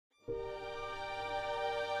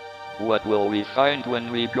What will we find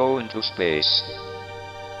when we go into space?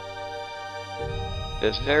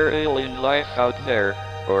 Is there alien life out there,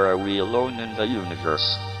 or are we alone in the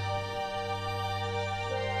universe?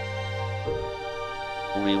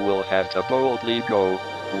 We will have to boldly go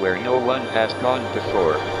where no one has gone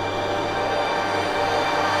before.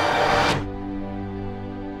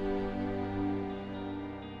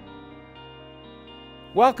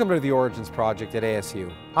 Welcome to the Origins Project at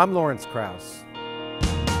ASU. I'm Lawrence Krauss.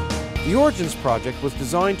 The Origins Project was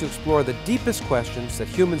designed to explore the deepest questions that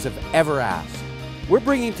humans have ever asked. We're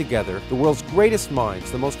bringing together the world's greatest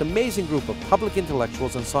minds, the most amazing group of public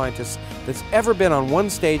intellectuals and scientists that's ever been on one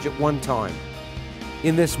stage at one time,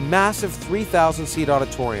 in this massive 3,000-seat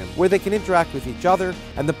auditorium where they can interact with each other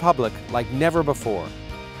and the public like never before.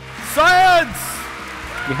 Science!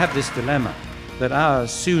 We have this dilemma that our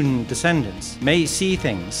soon descendants may see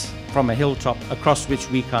things from a hilltop across which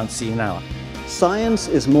we can't see now. Science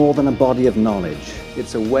is more than a body of knowledge.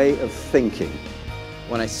 It's a way of thinking.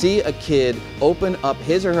 When I see a kid open up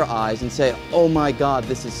his or her eyes and say, "Oh my God,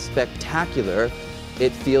 this is spectacular,"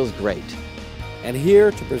 it feels great. And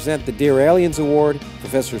here to present the Dear Aliens Award,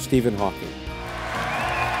 Professor Stephen Hawking.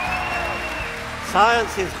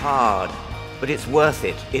 Science is hard, but it's worth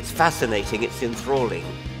it. It's fascinating, it's enthralling.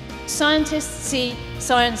 Scientists see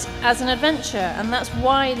science as an adventure, and that's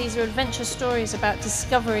why these are adventure stories about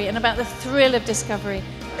discovery and about the thrill of discovery.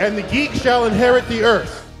 And the geek shall inherit the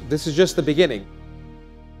earth. This is just the beginning.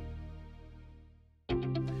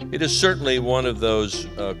 It is certainly one of those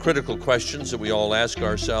critical questions that we all ask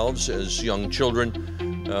ourselves as young children.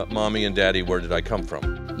 Mommy and Daddy, where did I come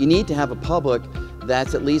from? You need to have a public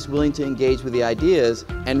that's at least willing to engage with the ideas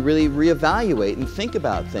and really reevaluate and think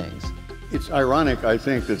about things. It's ironic, I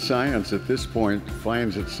think, that science at this point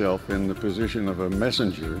finds itself in the position of a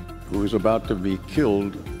messenger who is about to be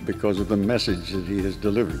killed because of the message that he has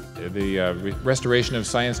delivered. The restoration of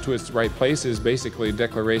science to its right place is basically a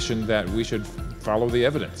declaration that we should follow the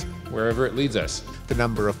evidence wherever it leads us. The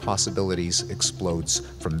number of possibilities explodes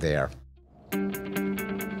from there.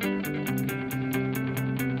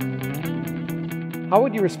 How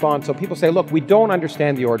would you respond? So people say, look, we don't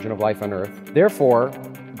understand the origin of life on Earth, therefore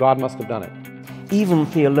God must have done it. Even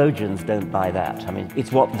theologians don't buy that. I mean,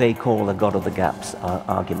 it's what they call a God of the gaps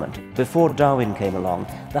argument. Before Darwin came along,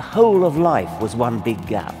 the whole of life was one big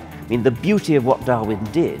gap. I mean, the beauty of what Darwin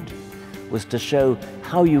did was to show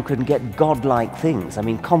how you can get godlike things, I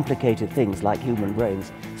mean, complicated things like human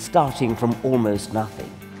brains, starting from almost nothing.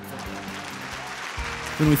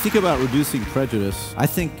 When we think about reducing prejudice, I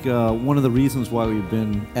think one of the reasons why we've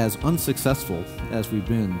been as unsuccessful as we've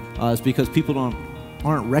been is because people aren't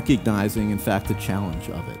recognizing, in fact, the challenge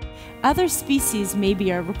of it. Other species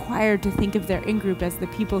maybe are required to think of their in-group as the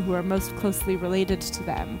people who are most closely related to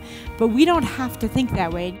them, but we don't have to think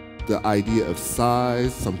that way. The idea of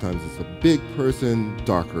size, sometimes it's a big person,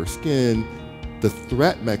 darker skin, the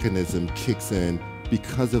threat mechanism kicks in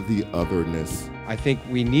because of the otherness. I think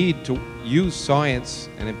we need to use science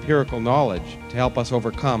and empirical knowledge to help us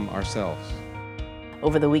overcome ourselves.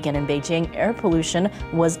 Over the weekend in Beijing, air pollution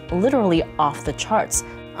was literally off the charts.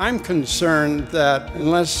 I'm concerned that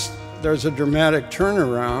unless there's a dramatic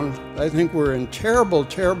turnaround, I think we're in terrible,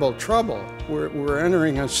 terrible trouble. We're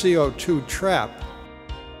entering a CO2 trap.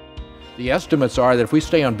 The estimates are that if we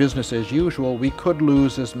stay on business as usual, we could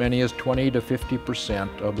lose as many as 20 to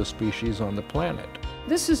 50% of the species on the planet.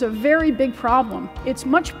 This is a very big problem. It's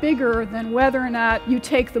much bigger than whether or not you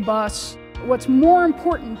take the bus. What's more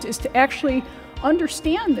important is to actually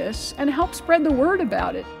understand this and help spread the word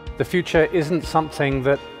about it. The future isn't something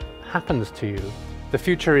that happens to you. The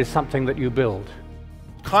future is something that you build.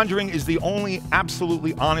 Conjuring is the only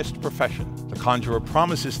absolutely honest profession. The conjurer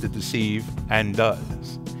promises to deceive and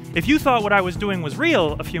does. If you thought what I was doing was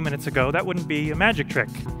real a few minutes ago, that wouldn't be a magic trick.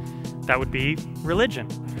 That would be religion.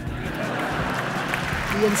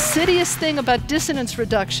 The insidious thing about dissonance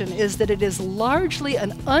reduction is that it is largely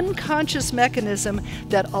an unconscious mechanism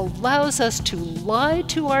that allows us to lie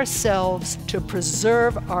to ourselves to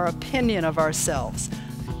preserve our opinion of ourselves.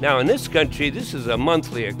 Now, in this country, this is a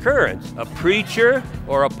monthly occurrence. A preacher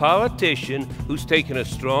or a politician who's taken a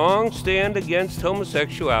strong stand against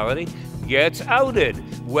homosexuality gets outed,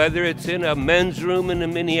 whether it's in a men's room in the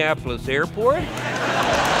Minneapolis airport.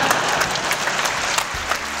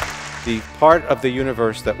 The part of the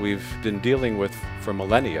universe that we've been dealing with for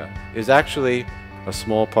millennia is actually a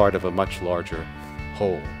small part of a much larger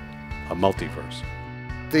whole, a multiverse.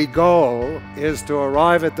 The goal is to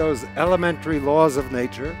arrive at those elementary laws of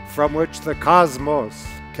nature from which the cosmos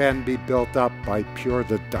can be built up by pure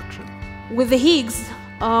deduction. With the Higgs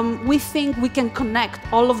we think we can connect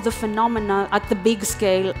all of the phenomena at the big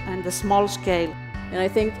scale and the small scale. And I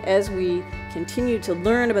think as we continue to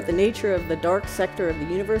learn about the nature of the dark sector of the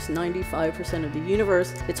universe, 95% of the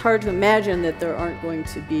universe, it's hard to imagine that there aren't going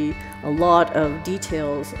to be a lot of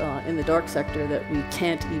details in the dark sector that we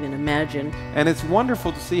can't even imagine. And it's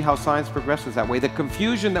wonderful to see how science progresses that way. The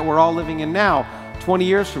confusion that we're all living in now, 20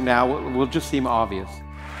 years from now, will just seem obvious.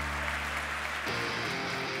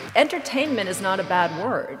 Entertainment is not a bad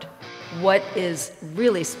word. What is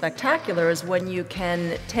really spectacular is when you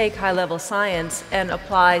can take high-level science and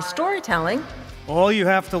apply storytelling. All you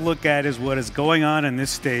have to look at is what is going on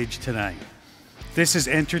this stage tonight. This is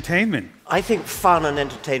entertainment. I think fun and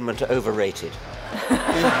entertainment are overrated.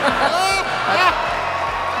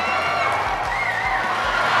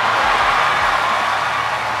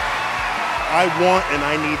 I want and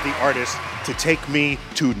I need the artist to take me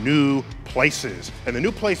to new places. And the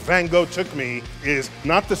new place Van Gogh took me is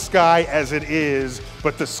not the sky as it is,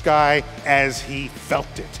 but the sky as he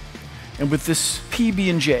felt it. And with this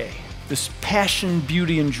PB&J, this passion,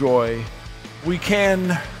 beauty, and joy, we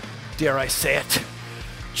can, dare I say it,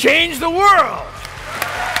 change the world!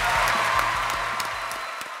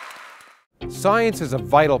 Science is a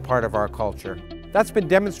vital part of our culture. That's been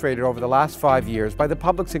demonstrated over the last 5 years by the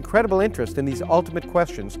public's incredible interest in these ultimate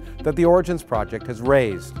questions that the Origins Project has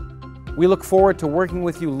raised. We look forward to working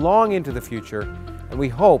with you long into the future, and we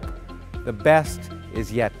hope the best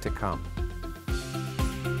is yet to come.